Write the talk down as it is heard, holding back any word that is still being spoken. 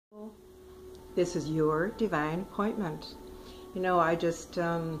This is your divine appointment. You know, I just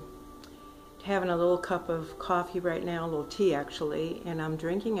having a little cup of coffee right now, a little tea actually, and I'm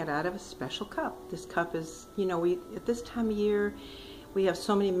drinking it out of a special cup. This cup is, you know, at this time of year, we have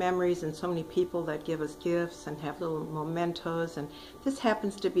so many memories and so many people that give us gifts and have little mementos, and this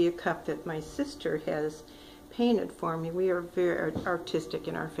happens to be a cup that my sister has painted for me. We are very artistic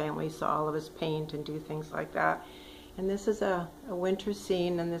in our family, so all of us paint and do things like that. And this is a winter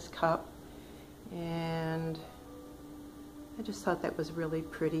scene in this cup, and I just thought that was really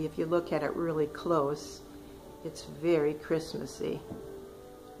pretty. If you look at it really close, it's very Christmassy.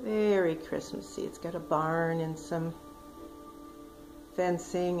 Very Christmassy. It's got a barn and some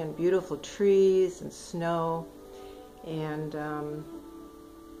fencing and beautiful trees and snow. And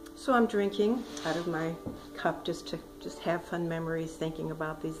so I'm drinking out of my cup just to have fun memories, thinking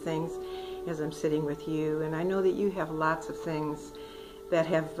about these things as I'm sitting with you. And I know that you have lots of things that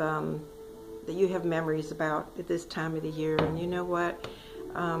have that you have memories about at this time of the year. And you know what?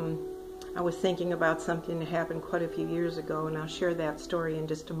 I was thinking about something that happened quite a few years ago, and I'll share that story in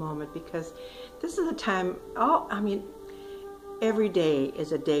just a moment, because this is a time, every day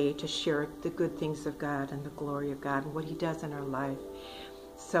is a day to share the good things of God and the glory of God and what He does in our life.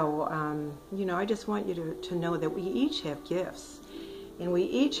 So, you know, I just want you to know that we each have gifts, and we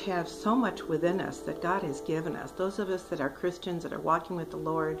each have so much within us that God has given us. Those of us that are Christians, that are walking with the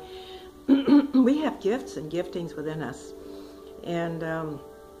Lord, we have gifts and giftings within us. And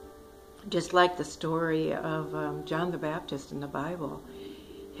just like the story of John the Baptist in the Bible,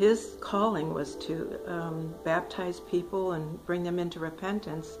 his calling was to baptize people and bring them into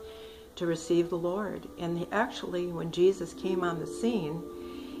repentance to receive the Lord. And actually, when Jesus came on the scene,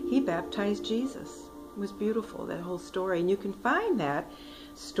 he baptized Jesus. It was beautiful, that whole story. And you can find that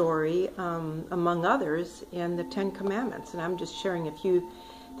story, among others, in the 10 Commandments. And I'm just sharing a few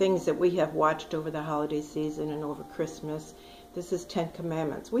things that we have watched over the holiday season and over Christmas. This is 10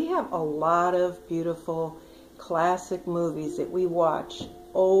 Commandments. We have a lot of beautiful classic movies that we watch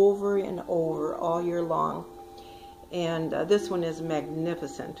over and over all year long. And this one is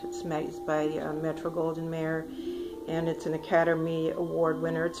magnificent. It's by Metro-Goldwyn-Mayer, and it's an Academy Award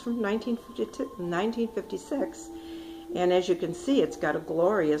winner. It's from 1956. And as you can see, it's got a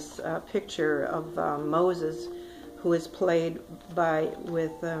glorious picture of Moses, who is played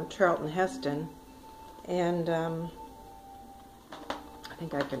with Charlton Heston. And I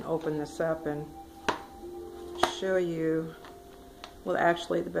think I can open this up and show you. Well,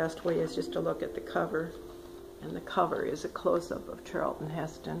 actually, the best way is just to look at the cover. And the cover is a close-up of Charlton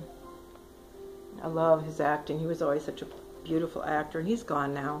Heston. I love his acting. He was always such a beautiful actor, and he's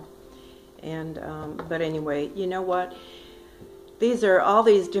gone now. And but anyway, you know what? These are all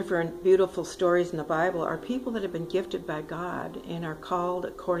these different beautiful stories in the Bible are people that have been gifted by God and are called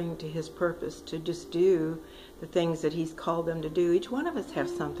according to His purpose to just do the things that He's called them to do. Each one of us have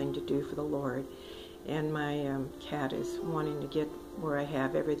something to do for the Lord. And my cat is wanting to get where I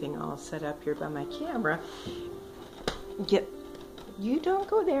have everything all set up here by my camera. You don't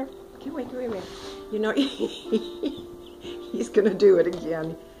go there. Wait. You know, he's going to do it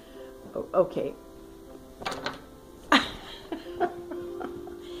again. Oh, okay.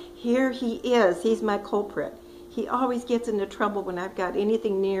 Here he is. He's my culprit. He always gets into trouble when I've got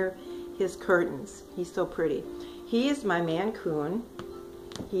anything near his curtains. He's so pretty. He is my Mancoon.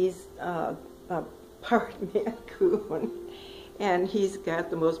 He's a part Mancoon. And he's got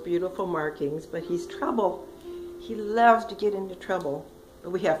the most beautiful markings, but he's trouble. He loves to get into trouble,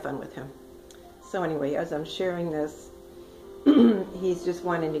 but we have fun with him. So anyway, as I'm sharing this, he's just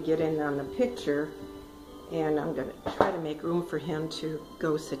wanting to get in on the picture, and I'm going to try to make room for him to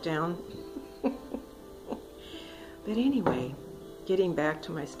go sit down. But anyway, getting back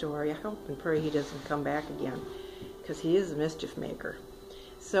to my story, I hope and pray he doesn't come back again, because he is a mischief maker.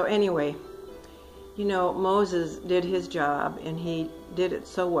 So anyway, you know, Moses did his job, and he did it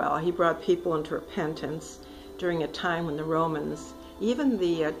so well. He brought people into repentance during a time when the Romans, even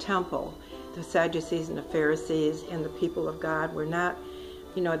the temple, the Sadducees and the Pharisees and the people of God were not,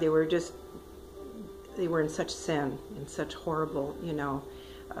 you know, they were in such sin, in such horrible, you know,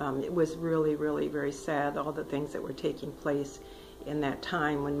 it was really, really very sad, all the things that were taking place in that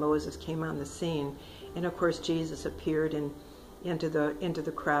time when Moses came on the scene. And of course Jesus appeared into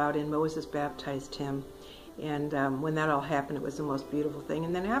the crowd, and Moses baptized him. And when that all happened, it was the most beautiful thing.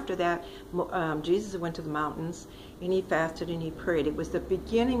 And then after that, Jesus went to the mountains, and he fasted and he prayed. It was the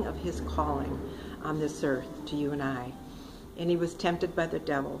beginning of his calling on this earth to you and I. And he was tempted by the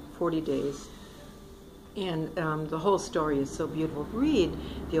devil 40 days. And the whole story is so beautiful. Read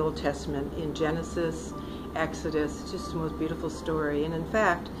the Old Testament in Genesis, Exodus. It's just the most beautiful story. And in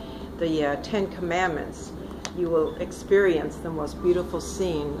fact, the Ten Commandments, you will experience the most beautiful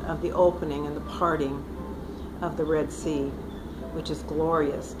scene of the opening and the parting of the Red Sea, which is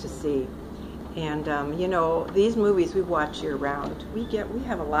glorious to see. And you know, these movies we watch year round. We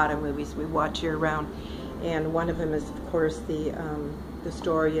have a lot of movies we watch year round, and one of them is, of course, the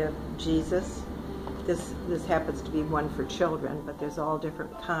story of Jesus. This happens to be one for children, but there's all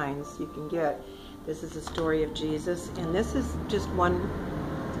different kinds you can get. This is the story of Jesus, and this is just one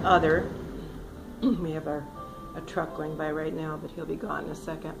other. We have a truck going by right now, but he'll be gone in a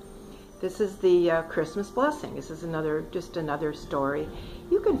second. This is the Christmas Blessing. This is just another story.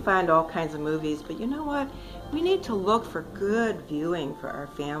 You can find all kinds of movies, but you know what? We need to look for good viewing for our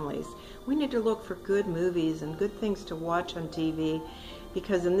families. We need to look for good movies and good things to watch on TV,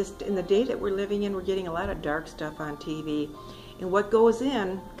 because in the day that we're living in, we're getting a lot of dark stuff on TV, and what goes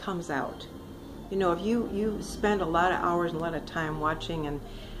in comes out. You know, if you spend a lot of hours and a lot of time watching and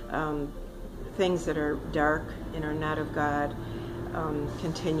things that are dark and are not of God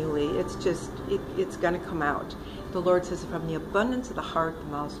continually, it's going to come out. The Lord says, from the abundance of the heart, the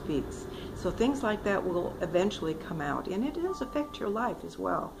mouth speaks. So things like that will eventually come out, and it does affect your life as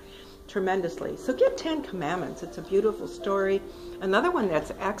well, tremendously. So get 10 Commandments. It's a beautiful story. Another one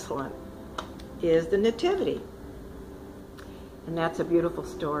that's excellent is the Nativity. And that's a beautiful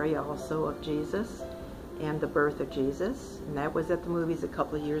story also of Jesus and the birth of Jesus. And that was at the movies a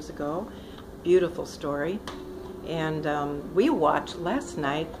couple of years ago. Beautiful story. And we watched last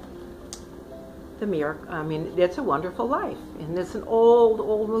night The Miracle. I mean, It's a Wonderful Life. And it's an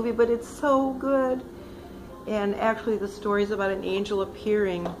old movie, but it's so good. And actually the story is about an angel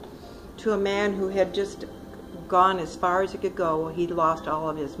appearing to a man who had just gone as far as he could go. He lost all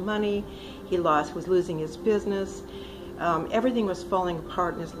of his money. He was losing his business. Everything was falling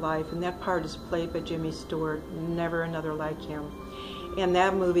apart in his life, and that part is played by Jimmy Stewart. Never another like him. In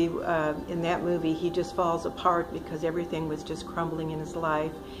that movie, he just falls apart because everything was just crumbling in his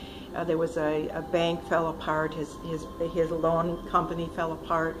life. There was a bank fell apart. His loan company fell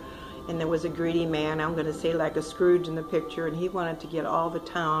apart, and there was a greedy man. I'm going to say like a Scrooge in the picture, and he wanted to get all the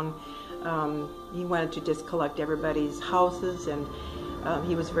town. He wanted to just collect everybody's houses, and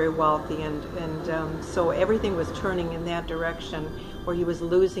he was very wealthy, and so everything was turning in that direction where he was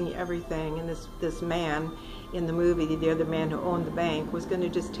losing everything, and this man in the movie, the other man who owned the bank, was going to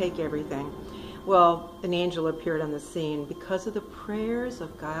just take everything. Well, an angel appeared on the scene because of the prayers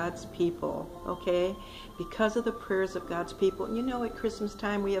of God's people, okay? Because of the prayers of God's people. And you know, at Christmas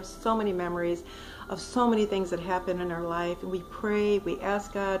time, we have so many memories of so many things that happen in our life, and we pray, we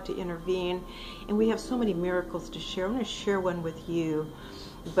ask God to intervene, and we have so many miracles to share. I'm going to share one with you,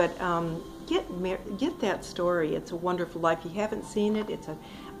 but get that story. It's a Wonderful Life. If you haven't seen it, it's an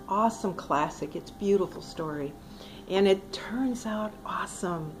awesome classic. It's a beautiful story, and it turns out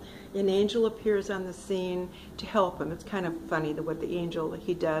awesome. An angel appears on the scene to help him. It's kind of funny what the angel,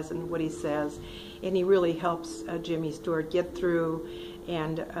 he does and what he says, and he really helps Jimmy Stewart get through,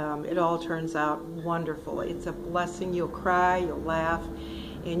 and it all turns out wonderful. It's a blessing. You'll cry, you'll laugh,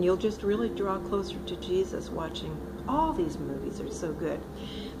 and you'll just really draw closer to Jesus watching. All these movies are so good.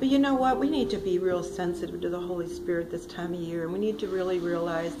 But you know what? We need to be real sensitive to the Holy Spirit this time of year, and we need to really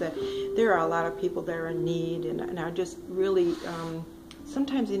realize that there are a lot of people that are in need and are just really...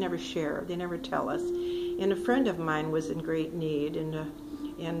 sometimes they never share, they never tell us. And a friend of mine was in great need, and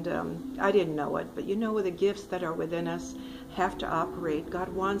I didn't know it, but you know, the gifts that are within us have to operate. God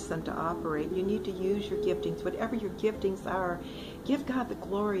wants them to operate. You need to use your giftings, whatever your giftings are. Give God the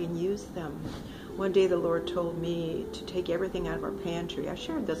glory and use them. One day the Lord told me to take everything out of our pantry. I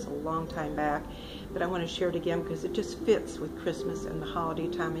shared this a long time back, but I want to share it again because it just fits with Christmas and the holiday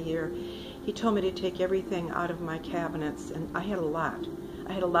time of year. He told me to take everything out of my cabinets, and I had a lot.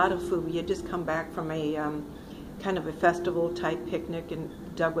 I had a lot of food. We had just come back from a kind of a festival-type picnic, and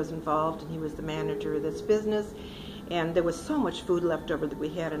Doug was involved, and he was the manager of this business. And there was so much food left over that we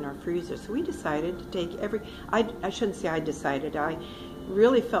had in our freezer. So we decided to take I shouldn't say I decided. I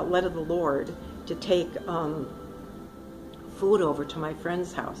really felt led of the Lord to take food over to my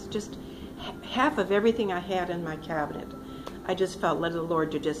friend's house. Just half of everything I had in my cabinet. I just felt led of the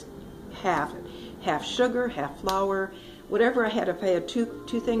Lord to just half sugar, half flour, whatever I had. If I had two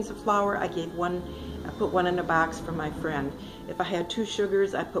things of flour, I put one in a box for my friend. If I had 2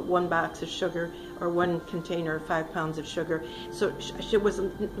 sugars, I put 1 box of sugar, or 1 container, 5 pounds of sugar. So it was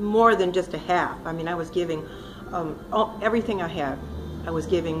more than just a half. I mean, I was giving everything I had. I was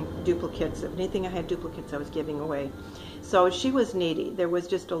giving duplicates. If anything I had duplicates, I was giving away. So she was needy. There was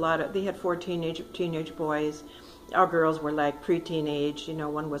just a lot of, they had 4 teenage boys. Our girls were like pre-teenage, you know,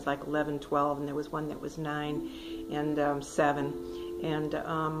 one was like 11, 12, and there was one that was 9 and 7. And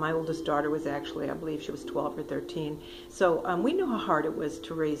my oldest daughter was actually, I believe she was 12 or 13. So we knew how hard it was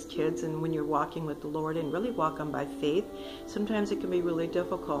to raise kids, and when you're walking with the Lord and really walk on by faith, sometimes it can be really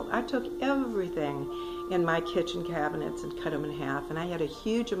difficult. I took everything in my kitchen cabinets and cut them in half, and I had a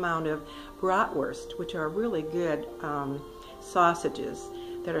huge amount of bratwurst, which are really good sausages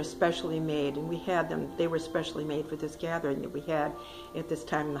that are specially made, and we had them. They were specially made for this gathering that we had at this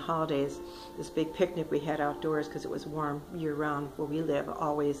time in the holidays, this big picnic we had outdoors because it was warm year-round where we live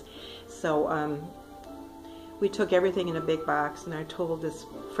always. So we took everything in a big box, and I told this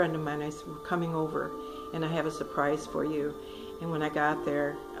friend of mine, I said, we're coming over and I have a surprise for you. And when I got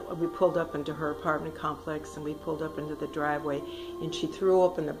there, we pulled up into her apartment complex, and we pulled up into the driveway, and she threw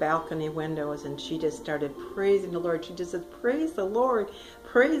open the balcony windows, and she just started praising the Lord. She just said, praise the Lord,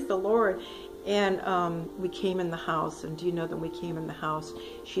 praise the Lord. And we came in the house, and do you know that when we came in the house,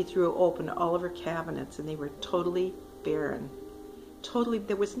 she threw open all of her cabinets, and they were totally barren. Totally,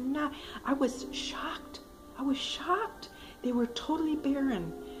 there was not, I was shocked. I was shocked. They were totally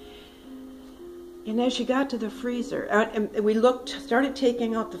barren. And as she got to the freezer, and we started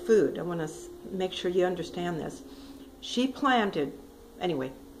taking out the food. I want to make sure you understand this. She planted,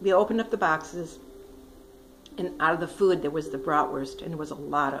 anyway, we opened up the boxes, and out of the food there was the bratwurst, and there was a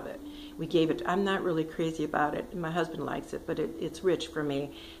lot of it. We gave it, I'm not really crazy about it. My husband likes it, but it's rich for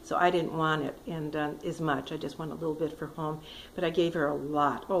me, so I didn't want it and as much. I just want a little bit for home, but I gave her a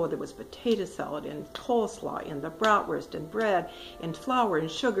lot. Oh, there was potato salad and coleslaw and the bratwurst and bread and flour and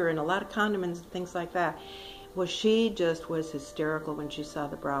sugar and a lot of condiments and things like that. Well, she just was hysterical when she saw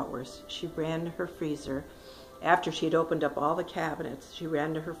the bratwurst. She ran to her freezer. After she had opened up all the cabinets, she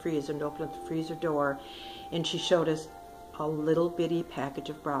ran to her freezer and opened up the freezer door, and she showed us a little bitty package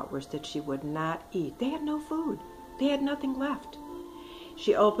of bratwurst that she would not eat. They had no food. They had nothing left.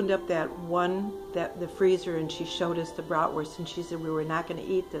 She opened up the freezer, and she showed us the bratwurst, and she said we were not going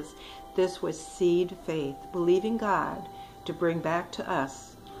to eat this. This was seed faith, believing God to bring back to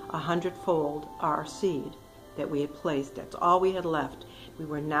us 100-fold our seed that we had placed. That's all we had left. We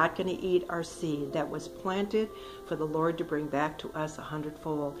were not going to eat our seed that was planted for the Lord to bring back to us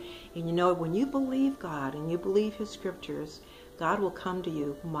 100-fold. And you know, when you believe God and you believe His scriptures, God will come to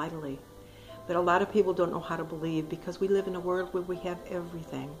you mightily. But a lot of people don't know how to believe because we live in a world where we have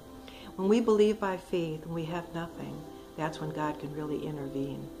everything. When we believe by faith and we have nothing, that's when God can really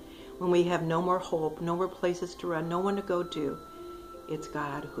intervene. When we have no more hope, no more places to run, no one to go to, it's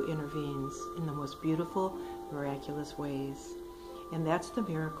God who intervenes in the most beautiful, miraculous ways. And that's the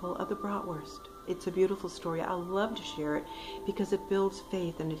miracle of the bratwurst. It's a beautiful story. I love to share it because it builds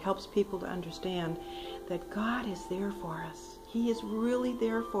faith and it helps people to understand that God is there for us. He is really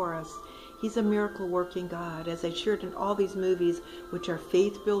there for us. He's a miracle-working God. As I shared in all these movies, which are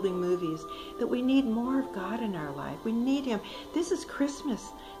faith-building movies, that we need more of God in our life. We need Him. This is Christmas.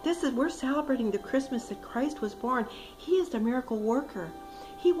 We're celebrating the Christmas that Christ was born. He is the miracle worker.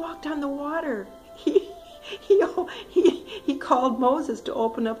 He walked on the water. He called Moses to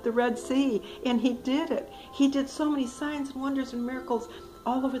open up the Red Sea, and he did it. He did so many signs and wonders and miracles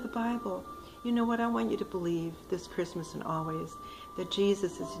all over the Bible. You know what? I want you to believe this Christmas and always that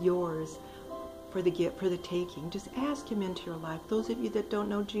Jesus is yours for the taking. Just ask Him into your life. Those of you that don't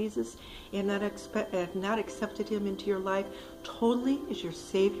know Jesus and have not accepted Him into your life totally as your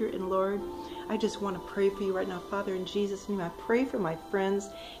Savior and Lord, I just want to pray for you right now. Father, in Jesus' name, I pray for my friends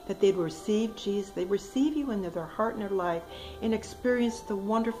that they'd receive Jesus. They receive you into their heart and their life and experience the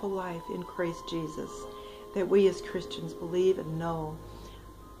wonderful life in Christ Jesus that we as Christians believe and know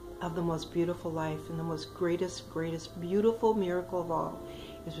of. The most beautiful life and the most greatest beautiful miracle of all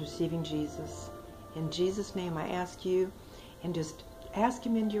is receiving Jesus. In Jesus' name, I ask you, and just ask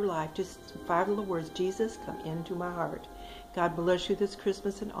Him into your life. Just 5 little words. Jesus, come into my heart. God bless you this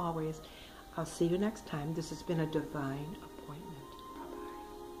Christmas and always. I'll see you next time. This has been a divine